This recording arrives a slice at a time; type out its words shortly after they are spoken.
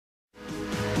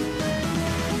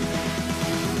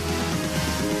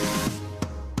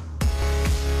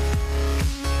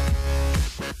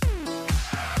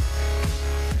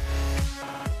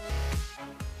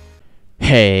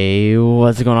Hey,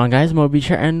 what's going on, guys? Moab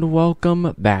here, and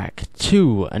welcome back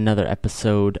to another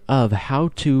episode of How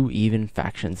to Even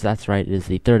Factions. That's right, it is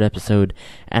the third episode,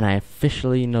 and I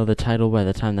officially know the title by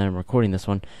the time that I'm recording this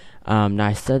one. Now,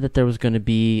 I said that there was going to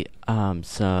be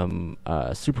some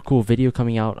super cool video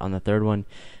coming out on the third one,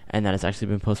 and that has actually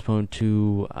been postponed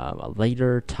to a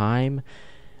later time,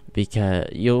 because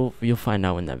you'll find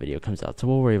out when that video comes out, so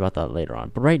we'll worry about that later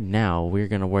on. But right now, we're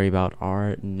going to worry about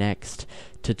our next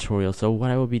tutorial. So what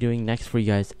I will be doing next for you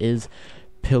guys is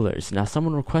pillars. Now,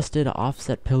 someone requested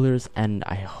offset pillars, and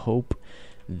I hope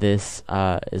this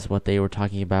is what they were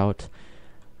talking about,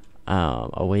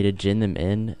 a way to gin them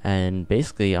in. And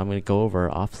basically, I'm going to go over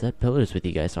offset pillars with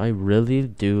you guys. So I really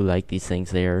do like these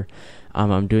things there.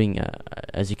 I'm doing,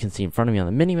 as you can see in front of me on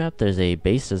the mini-map, there's a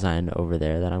base design over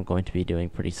there that I'm going to be doing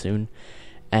pretty soon.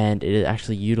 And it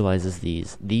actually utilizes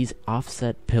these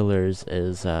offset pillars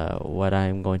is what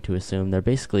I'm going to assume. They're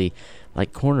basically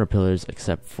like corner pillars,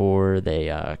 except for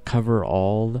they cover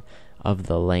all of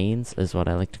the lanes, is what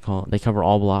I like to call it. They cover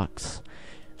all blocks,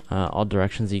 all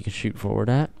directions that you can shoot forward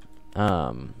at.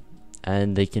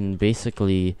 And they can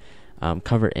basically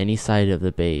cover any side of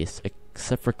the base,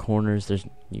 except for corners.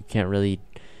 You can't really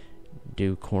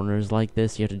do corners like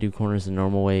this. You have to do corners the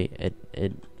normal way.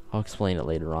 I'll explain it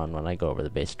later on when I go over the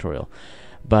base tutorial.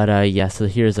 But yeah, so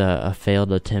here's a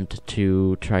failed attempt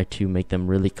to try to make them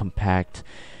really compact.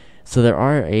 So there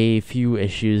are a few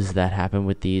issues that happen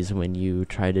with these when you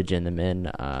try to gin them in,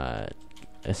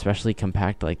 especially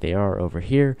compact like they are over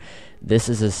here. This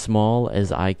is as small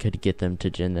as I could get them to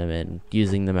gin them in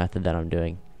using the method that I'm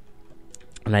doing.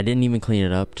 And I didn't even clean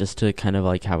it up, just to kind of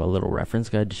like have a little reference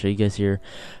guide to show you guys here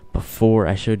before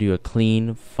I showed you a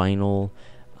clean final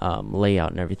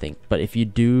layout and everything. But if you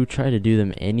do try to do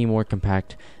them any more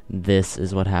compact, this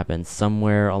is what happens.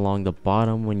 Somewhere along the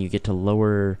bottom, when you get to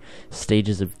lower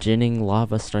stages of ginning,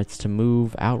 lava starts to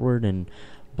move outward and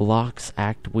blocks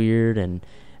act weird, and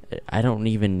I don't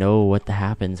even know what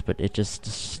happens, but it just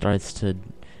starts to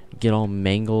get all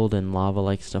mangled, and lava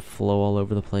likes to flow all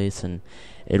over the place, and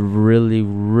it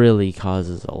really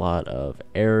causes a lot of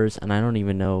errors. And I don't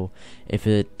even know if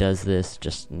it does this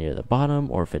just near the bottom,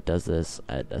 or if it does this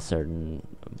at a certain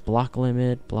block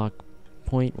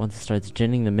point. Once it starts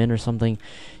ginning them in or something,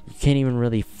 you can't even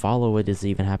really follow what is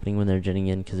even happening when they're ginning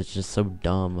in, because it's just so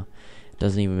dumb. It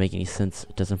doesn't even make any sense.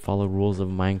 It doesn't follow rules of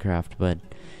Minecraft, but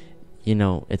you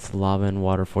know, it's lava and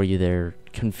water for you. They're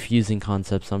confusing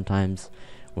concepts sometimes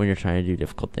when you're trying to do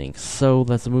difficult things. So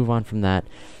let's move on from that.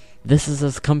 This is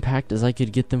as compact as I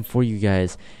could get them for you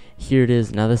guys. Here it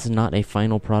is. Now, this is not a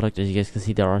final product. As you guys can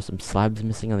see, there are some slabs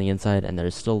missing on the inside, and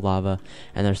there's still lava,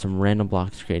 and there's some random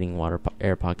blocks creating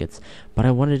air pockets. But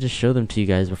I wanted to show them to you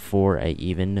guys before I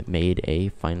even made a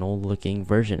final looking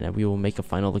version, and we will make a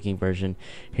final looking version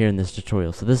here in this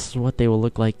tutorial. So this is what they will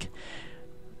look like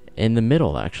in the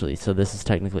middle, actually. So this is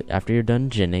technically after you're done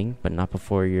ginning, but not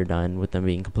before you're done with them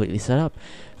being completely set up.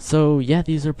 So yeah,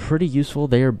 these are pretty useful.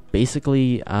 They are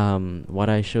basically what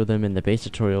I show them in the base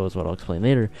tutorial is what I'll explain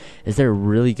later, is they're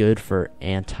really good for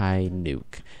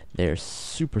anti-nuke. They're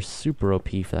super OP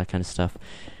for that kind of stuff.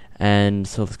 And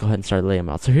so let's go ahead and start laying them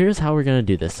out. So here's how we're going to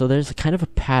do this. So there's a kind of a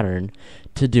pattern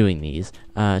to doing these,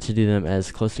 to do them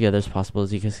as close together as possible.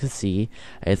 As you guys can see,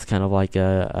 it's kind of like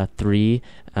a 3,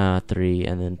 3,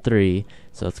 and then 3.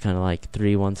 So it's kind of like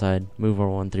 3 one side, move over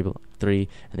 1, 3, 3,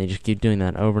 and they just keep doing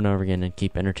that over and over again and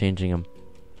keep interchanging them.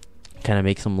 Kind of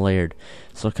makes them layered.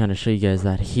 So I'll kind of show you guys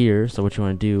that here. So what you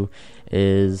want to do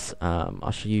is,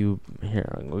 I'll show you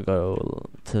here. We'll go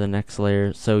to the next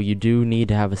layer. So you do need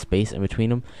to have a space in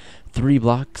between them. 3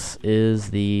 blocks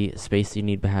is the space you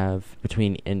need to have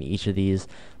between in each of these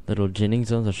little ginning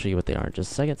zones. I'll show you what they are in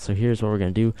just a second. So here's what we're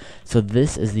going to do. So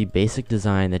this is the basic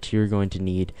design that you're going to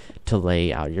need to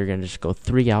lay out. You're going to just go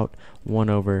 3 out,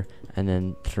 1 over, and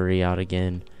then 3 out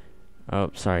again.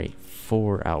 Oh, sorry,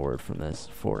 4 outward from this.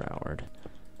 4 outward.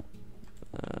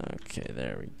 Okay,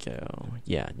 there we go.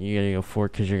 Yeah, you gotta go 4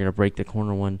 because you're gonna break the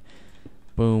corner one.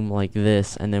 Boom, like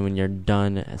this. And then when you're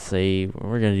done, say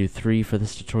we're gonna do 3 for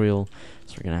this tutorial,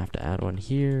 so we're gonna have to add one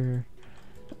here.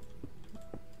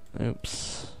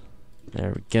 Oops.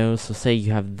 There we go. So say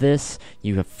you have this,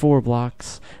 you have 4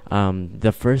 blocks.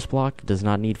 The first block does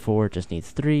not need 4, it just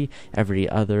needs 3. Every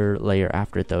other layer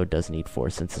after it, though, does need 4,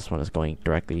 since this one is going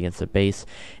directly against the base.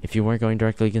 If you weren't going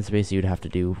directly against the base, you'd have to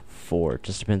do 4.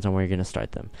 Just depends on where you're going to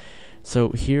start them.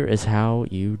 So here is how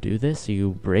you do this.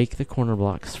 You break the corner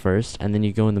blocks first, and then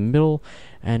you go in the middle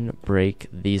and break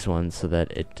these ones so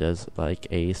that it does like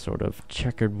a sort of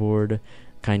checkerboard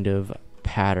kind of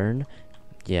pattern.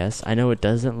 Yes, I know it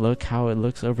doesn't look how it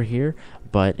looks over here,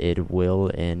 but it will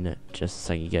in just a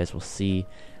second. You guys will see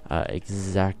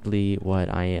exactly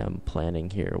what I am planning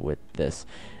here with this.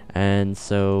 And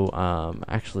so,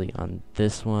 actually on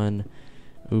this one,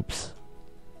 oops,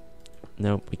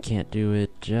 nope, we can't do it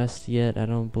just yet, I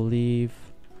don't believe.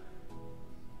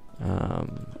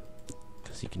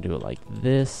 Because you can do it like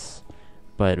this,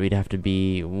 but we'd have to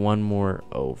be one more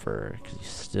over, because you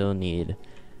still need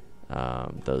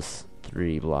those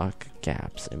 3 block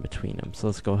gaps in between them. So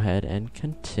let's go ahead and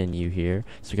continue here.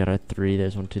 So we got our 3,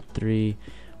 there's 1, 2, 3,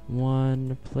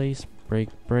 1, place, break,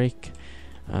 break.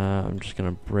 I'm just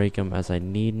gonna break them as I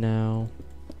need now.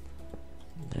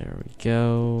 There we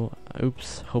go.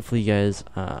 Oops, hopefully you guys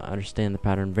understand the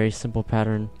pattern. Very simple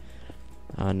pattern,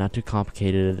 not too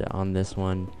complicated on this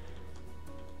one.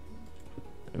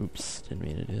 Oops, didn't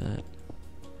mean to do that.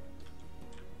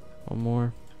 One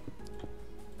more.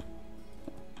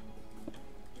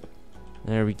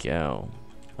 There we go.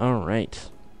 Alright.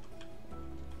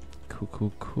 Cool,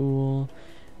 cool, cool.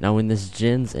 Now when this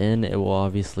gins in, it will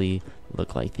obviously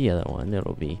look like the other one.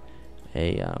 It'll be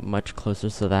a much closer,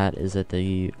 so that is at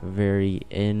the very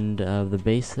end of the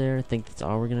base there. I think that's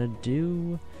all we're gonna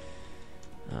do.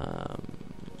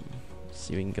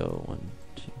 See, we can go 1,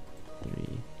 2,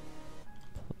 3,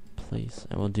 place,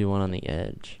 and we'll do one on the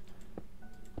edge,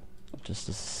 just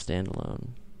as a standalone.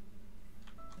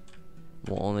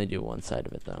 We'll only do one side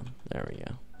of it though. There we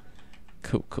go.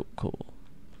 Cool, cool, cool.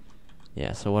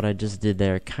 Yeah, so what I just did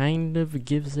there kind of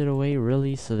gives it away,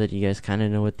 really, so that you guys kind of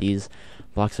know what these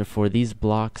blocks are for. These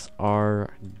blocks are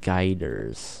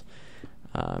guiders.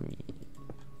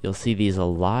 You'll see these a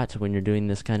lot when you're doing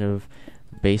this kind of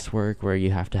base work, where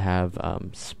you have to have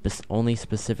only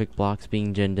specific blocks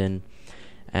being ginned in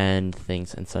and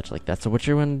things and such like that. So what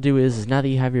you're going to do is now that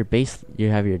you have your base,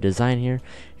 you have your design here,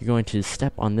 you're going to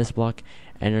step on this block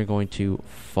and you're going to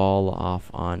fall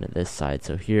off on this side.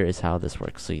 So here is how this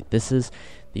works. So this is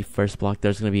the first block.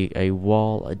 There's going to be a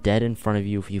wall dead in front of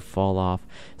you if you fall off.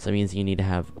 So that means you need to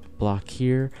have block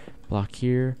here,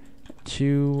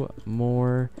 2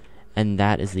 more, and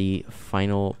that is the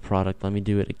final product. Let me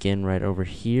do it again right over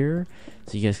here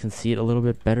so you guys can see it a little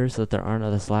bit better, so that there aren't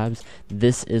other slabs.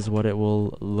 This is what it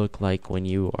will look like when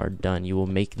you are done. You will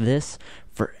make this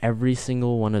for every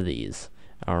single one of these.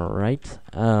 Alright,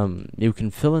 you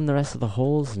can fill in the rest of the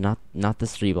holes, not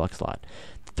this 3 block slot.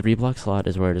 The 3 block slot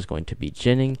is where it is going to be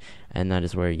ginning, and that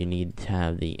is where you need to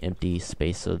have the empty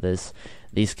space. So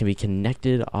these can be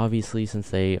connected, obviously, since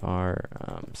they are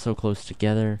so close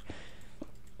together.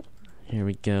 Here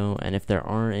we go, and if there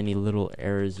aren't any little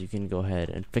errors, you can go ahead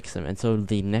and fix them. And so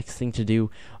the next thing to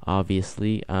do,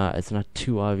 obviously, it's not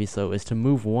too obvious though, is to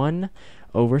move 1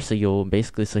 over. So you'll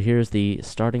basically, so here's the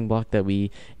starting block that we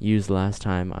used last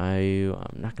time. I'm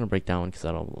not going to break that one because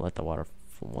I don't let the water,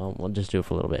 well, we'll just do it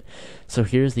for a little bit. So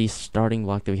here's the starting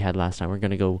block that we had last time. We're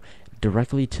going to go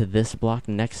directly to this block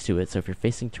next to it. So if you're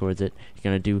facing towards it,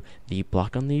 you're going to do the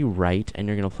block on the right, and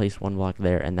you're going to place 1 block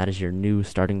there, and that is your new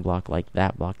starting block, like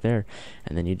that block there.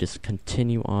 And then you just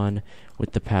continue on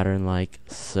with the pattern like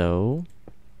so.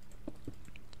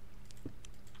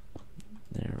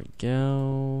 There we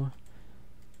go.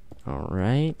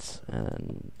 Alright,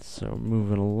 and so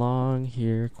moving along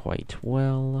here quite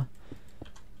well.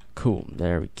 Cool,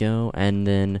 there we go. And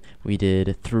then we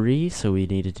did 3, so we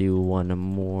need to do 1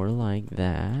 more like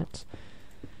that.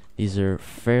 These are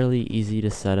fairly easy to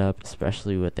set up,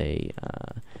 especially with the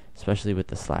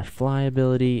 /fly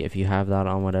ability, if you have that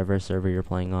on whatever server you're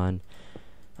playing on.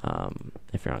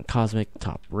 If you're on Cosmic,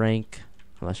 top rank,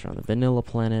 unless you're on the vanilla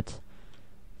planet,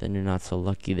 then you're not so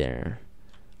lucky there.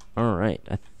 Alright,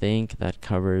 I think that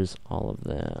covers all of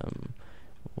them.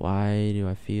 Why do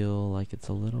I feel like it's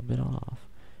a little bit off?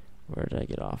 Where did I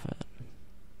get off at?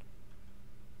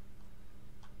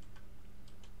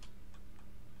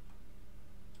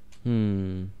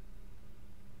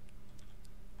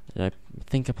 I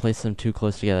think I placed them too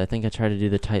close together. I think I tried to do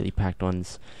the tightly packed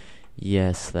ones.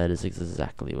 Yes, that is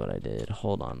exactly what I did.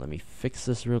 Hold on, let me fix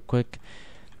this real quick.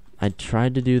 I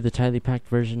tried to do the tightly packed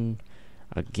version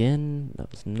again.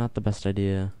 That was not the best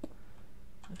idea.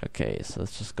 Okay, so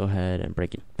let's just go ahead and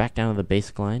break it back down to the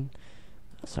basic line.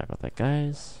 Sorry about that,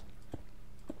 guys.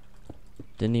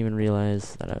 Didn't even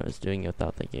realize that I was doing it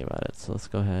without thinking about it. So let's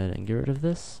go ahead and get rid of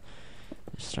this.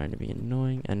 It's starting to be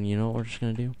annoying. And you know what we're just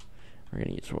going to do? We're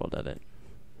going to use World Edit.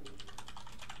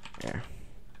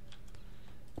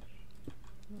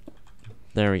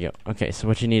 There we go. Okay, so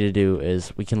what you need to do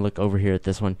is, we can look over here at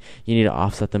this one. You need to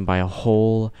offset them by a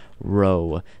whole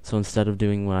row. So instead of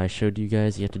doing what I showed you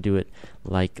guys, you have to do it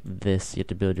like this. You have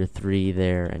to build your 3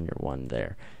 there and your 1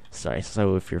 there. Sorry.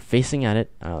 So if you're facing at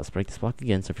it, let's break this block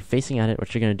again. So if you're facing at it,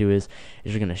 what you're going to do is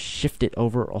you're going to shift it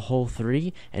over a whole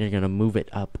 3, and you're going to move it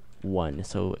up 1.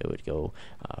 So it would go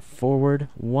forward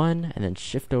 1, and then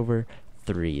shift over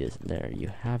 3. There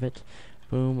you have it.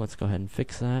 Boom. Let's go ahead and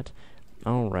fix that.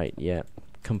 All right. Yeah.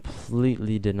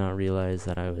 Completely did not realize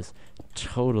that I was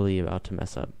totally about to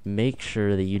mess up. Make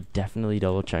sure that you definitely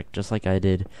double check, just like I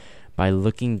did, by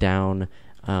looking down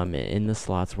in the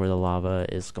slots where the lava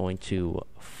is going to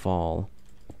fall,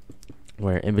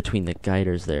 where in between the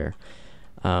guiders there.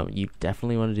 You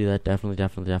definitely want to do that.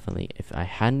 Definitely. If I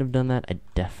hadn't have done that, I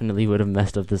definitely would have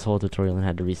messed up this whole tutorial and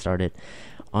had to restart it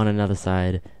on another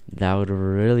side. That would have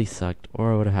really sucked,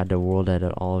 or I would have had to world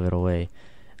edit all of it away,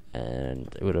 and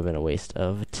it would have been a waste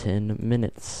of 10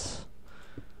 minutes.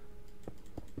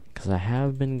 Because I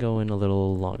have been going a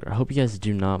little longer. I hope you guys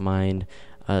do not mind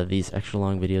these extra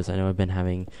long videos. I know I've been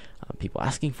having people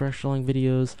asking for extra long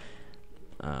videos,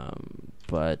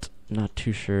 but not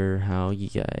too sure how you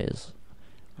guys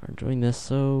are enjoying this.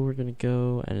 So we're gonna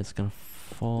go, and it's gonna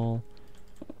fall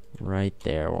right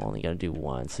there. We're only gonna do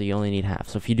 1, so you only need half.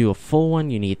 So if you do a full one,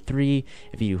 you need 3.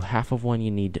 If you do half of one,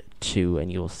 you need 2, and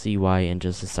you'll see why in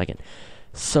just a second.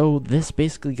 So this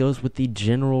basically goes with the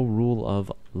general rule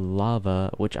of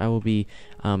lava, which I will be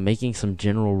making some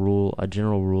general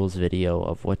rules video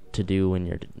of what to do when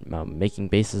you're making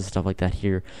bases and stuff like that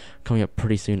here coming up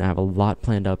pretty soon. I have a lot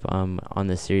planned up on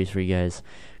this series for you guys,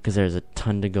 because there's a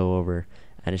ton to go over,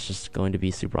 and it's just going to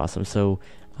be super awesome. So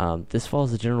this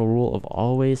follows the general rule of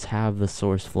always have the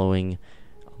source flowing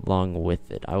along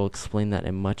with it. I will explain that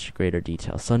in much greater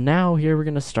detail. So now here we're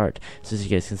going to start. So as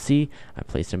you guys can see, I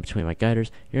placed in between my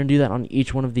guiders. You're going to do that on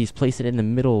each one of these. Place it in the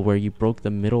middle where you broke the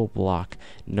middle block,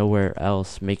 nowhere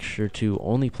else. Make sure to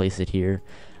only place it here.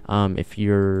 If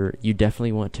you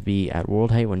definitely want to be at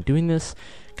world height when doing this,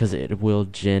 because it will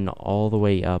gen all the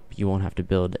way up. You won't have to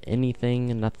build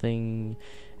anything. Nothing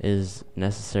is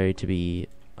necessary to be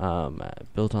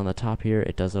built on the top here.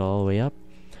 It does it all the way up.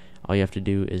 All you have to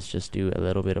do is just do a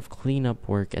little bit of cleanup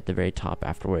work at the very top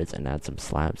afterwards, and add some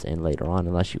slabs in later on,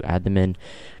 unless you add them in,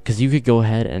 because you could go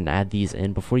ahead and add these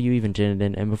in before you even gen it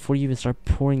in, and before you even start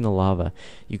pouring the lava,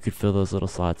 you could fill those little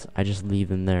slots. I just leave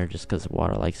them there just because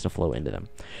water likes to flow into them.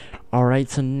 Alright,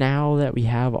 so now that we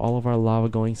have all of our lava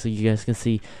going, so you guys can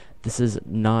see this is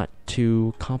not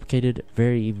too complicated,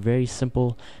 very, very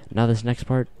simple. Now this next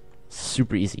part,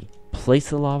 super easy. Place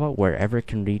the lava wherever it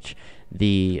can reach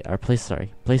place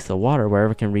the water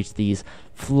wherever it can reach these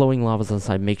flowing lavas on the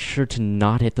side. Make sure to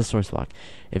not hit the source block.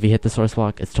 If you hit the source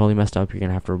block, it's totally messed up. You're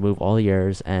gonna have to remove all the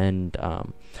errors and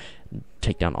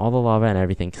take down all the lava and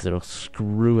everything, because it'll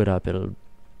screw it up. It'll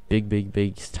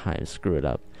big time screw it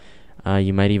up.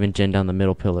 You might even gen down the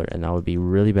middle pillar, and that would be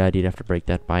really bad. You'd have to break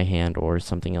that by hand or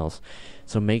something else.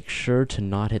 So make sure to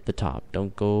not hit the top.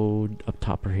 Don't go up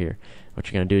top or here. What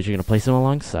you're going to do is you're going to place them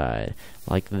alongside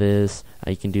like this.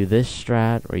 You can do this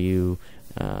strat, or you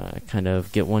kind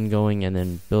of get one going and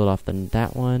then build off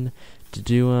that one to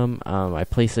do them. I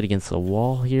place it against the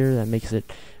wall here. That makes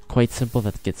it quite simple.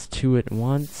 That gets 2 at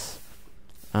once.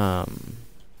 Let's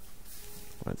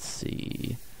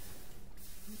see.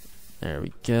 There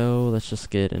we go. Let's just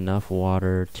get enough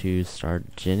water to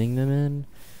start ginning them in.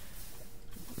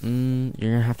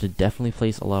 You're gonna have to definitely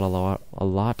place a lot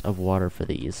of water for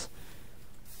these,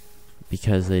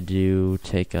 because they do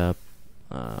take up,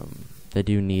 they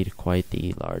do need quite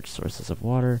the large sources of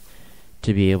water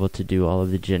to be able to do all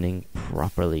of the ginning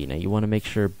properly. Now you want to make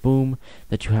sure, boom,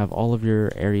 that you have all of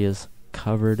your areas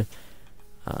covered,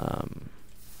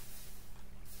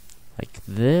 like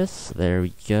this. There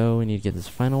we go. We need to get this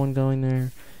final one going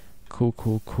there.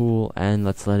 Cool. And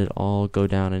let's let it all go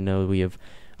down. I know we have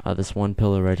this one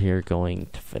pillar right here going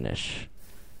to finish.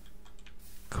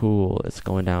 Cool. It's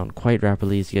going down quite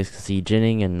rapidly, as you guys can see.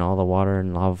 Ginning and all the water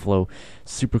and lava flow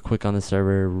super quick on the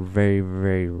server. Very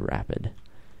rapid.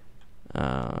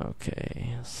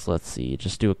 Okay, so let's see.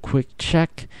 Just do a quick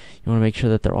check. You want to make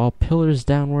sure that they're all pillars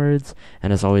downwards.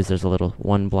 And as always, there's a little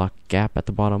 1 block gap at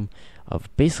the bottom of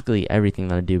basically everything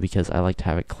that I do, because I like to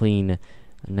have it clean, a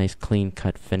nice clean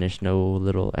cut finish, no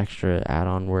little extra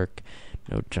add-on work,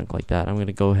 no junk like that. I'm going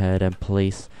to go ahead and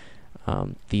place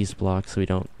these blocks so we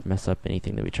don't mess up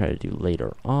anything that we try to do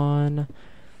later on.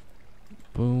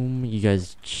 Boom. You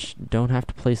guys don't have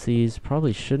to place these.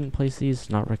 Probably shouldn't place these.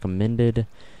 Not recommended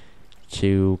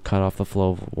to cut off the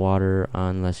flow of water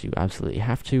unless you absolutely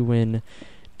have to when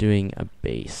doing a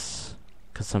base,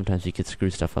 because sometimes you could screw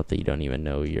stuff up that you don't even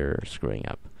know you're screwing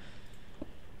up.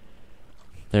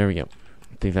 There we go.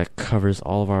 I think that covers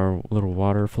all of our little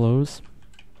water flows.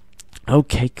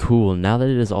 Okay, cool. Now that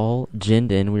it is all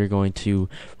ginned in, we are going to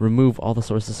remove all the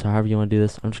sources. So however you want to do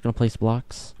this, I'm just going to place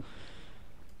blocks.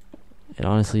 It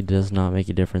honestly does not make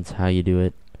a difference how you do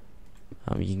it.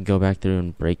 You can go back through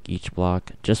and break each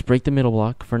block. Just break the middle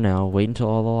block for now. Wait until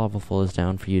all the lava flow is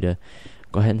down for you to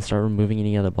go ahead and start removing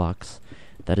any other blocks.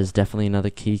 That is definitely another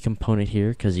key component here,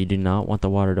 because you do not want the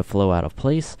water to flow out of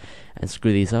place and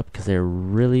screw these up, because they're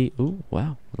really... Ooh,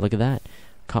 wow, look at that.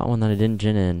 Caught one that I didn't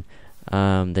gin in.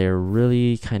 They're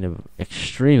really kind of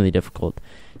extremely difficult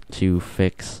to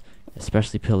fix,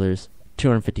 especially pillars.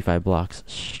 255 blocks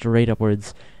straight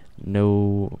upwards.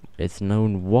 No, it's no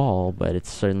wall, but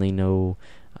it's certainly no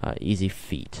easy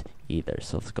feat either.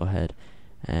 So let's go ahead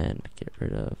and get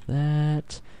rid of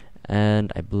that.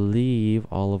 And I believe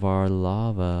all of our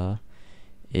lava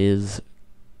is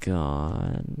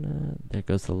gone. There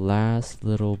goes the last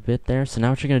little bit there. So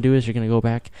now what you're going to do is you're going to go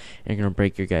back and you're going to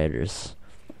break your guiders.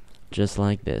 Just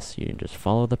like this. You can just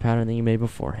follow the pattern that you made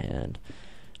beforehand.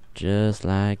 Just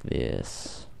like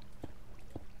this.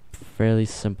 Fairly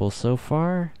simple so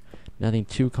far. Nothing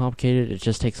too complicated. It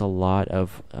just takes a lot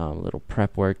of little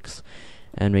prep works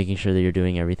and making sure that you're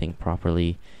doing everything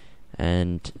properly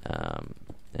and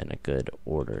in a good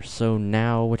order. So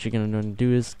now what you're going to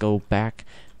do is go back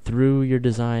through your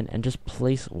design and just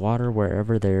place water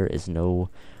wherever there is no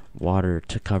water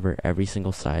to cover every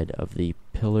single side of the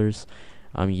pillars.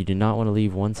 You do not want to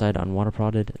leave one side unwater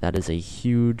prodded. That is a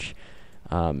huge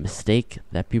mistake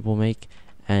that people make,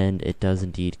 and it does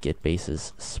indeed get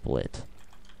bases split.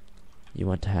 You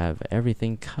want to have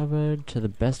everything covered to the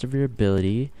best of your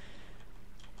ability.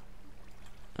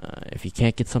 If you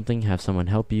can't get something, have someone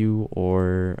help you,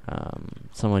 or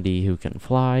somebody who can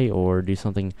fly, or do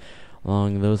something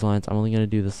along those lines. I'm only going to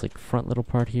do this like front little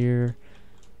part here.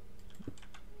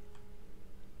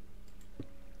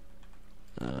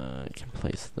 I can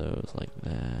place those like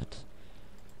that.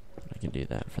 I can do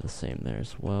that for the same there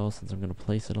as well, since I'm going to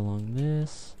place it along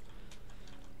this.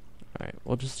 Alright,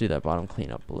 we'll just do that bottom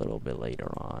cleanup a little bit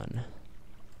later on.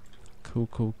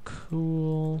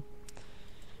 Cool.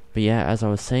 But yeah, as I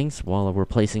was saying, so while we're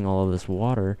placing all of this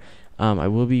water, I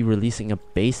will be releasing a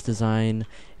base design.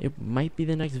 It might be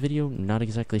the next video, not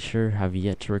exactly sure. Have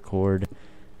yet to record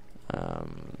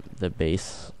the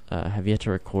base. Have yet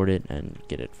to record it and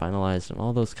get it finalized and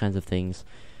all those kinds of things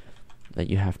that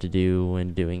you have to do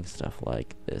when doing stuff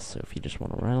like this. So if you just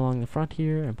want to run along the front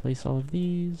here and place all of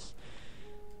these.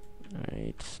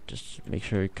 Alright, just make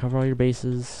sure you cover all your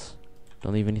bases.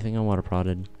 Don't leave anything unwater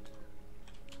prodded.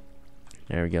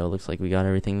 There we go. Looks like we got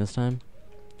everything this time.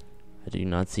 I do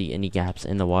not see any gaps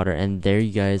in the water, and there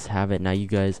you guys have it. Now you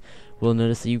guys will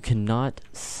notice that you cannot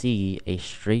see a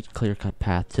straight clear-cut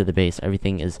path to the base.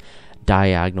 Everything is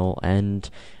diagonal, and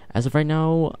as of right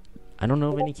now, I don't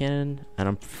know of any cannon, and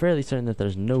I'm fairly certain that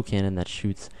there's no cannon that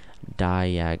shoots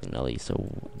diagonally.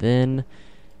 So then,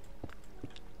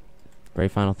 very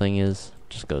final thing is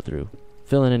just go through,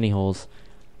 fill in any holes,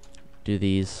 do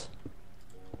these,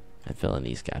 and fill in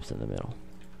these gaps in the middle.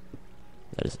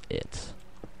 That is it.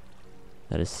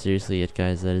 That is seriously it,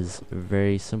 guys. That is a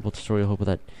very simple tutorial. Hope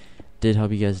that did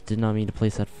help you guys. Did not mean to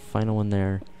place that final one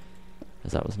there,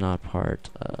 as that was not part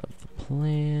of the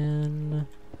plan.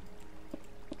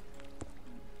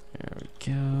 There we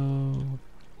go.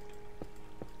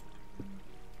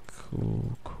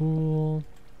 Cool.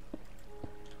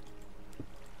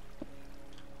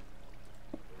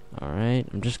 Alright,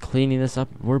 I'm just cleaning this up.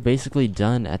 We're basically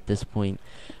done at this point,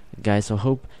 guys, so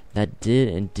hope that did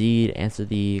indeed answer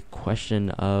the question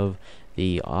of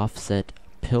the offset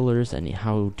pillars and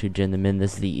how to gen them in.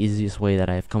 This is the easiest way that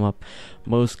I've come up,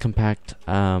 most compact,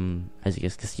 as you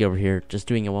guys can see over here. Just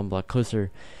doing it one block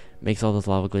closer makes all those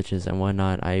lava glitches and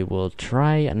whatnot. I will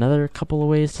try another couple of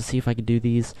ways to see if I can do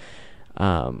these,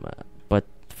 but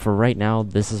for right now,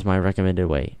 this is my recommended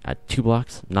way. At 2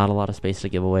 blocks, not a lot of space to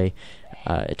give away.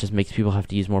 It just makes people have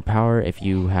to use more power. If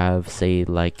you have, say,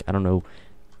 like, I don't know,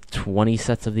 20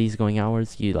 sets of these going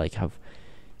outwards, you have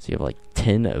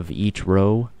 10 of each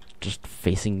row just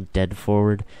facing dead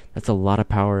forward. That's a lot of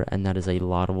power, and that is a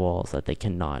lot of walls that they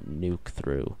cannot nuke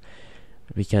through,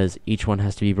 because each one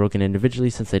has to be broken individually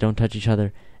since they don't touch each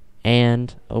other.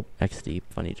 And oh, XD,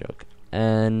 funny joke.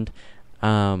 And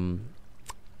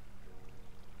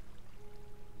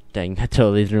dang, that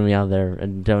totally threw me out there,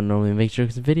 and don't normally make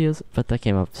jokes in videos, but that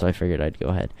came up, so I figured I'd go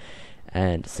ahead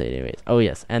and say it anyways. Oh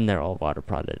yes, and they're all water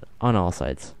prodded on all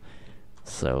sides.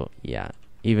 So yeah,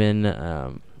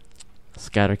 even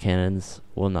scatter cannons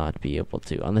will not be able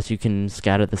to, unless you can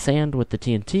scatter the sand with the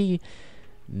TNT.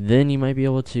 Then you might be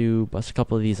able to bust a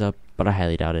couple of these up, but I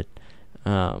highly doubt it.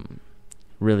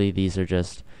 Really, these are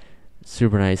just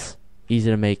super nice, easy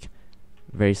to make,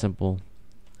 very simple.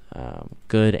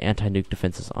 Good anti-nuke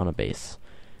defenses on a base,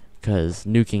 because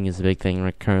nuking is a big thing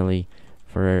right currently.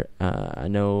 For I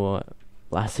know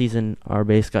last season our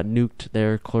base got nuked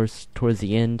there close towards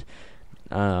the end.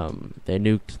 They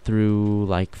nuked through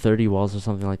like 30 walls or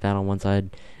something like that on one side,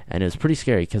 and it was pretty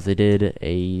scary because they did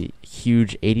a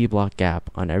huge 80 block gap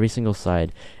on every single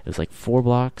side. It was like 4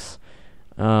 blocks.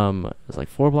 It was like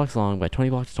 4 blocks long by 20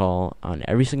 blocks tall on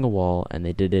every single wall, and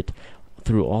they did it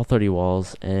through all 30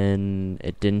 walls, and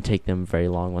it didn't take them very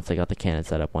long once they got the cannon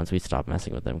set up, once we stopped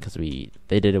messing with them, because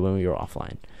they did it when we were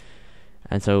offline.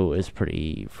 And so it was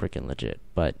pretty freaking legit.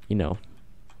 But,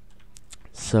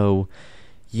 so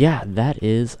yeah, that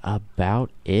is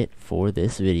about it for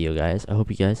this video, guys. I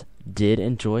hope you guys did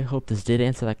enjoy. Hope this did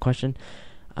answer that question.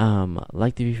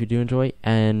 Like the video if you do enjoy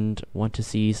and want to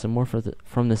see some more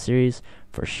from the series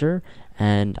for sure.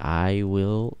 And I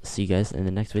will see you guys in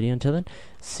the next video. Until then,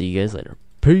 see you guys later.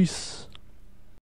 Peace.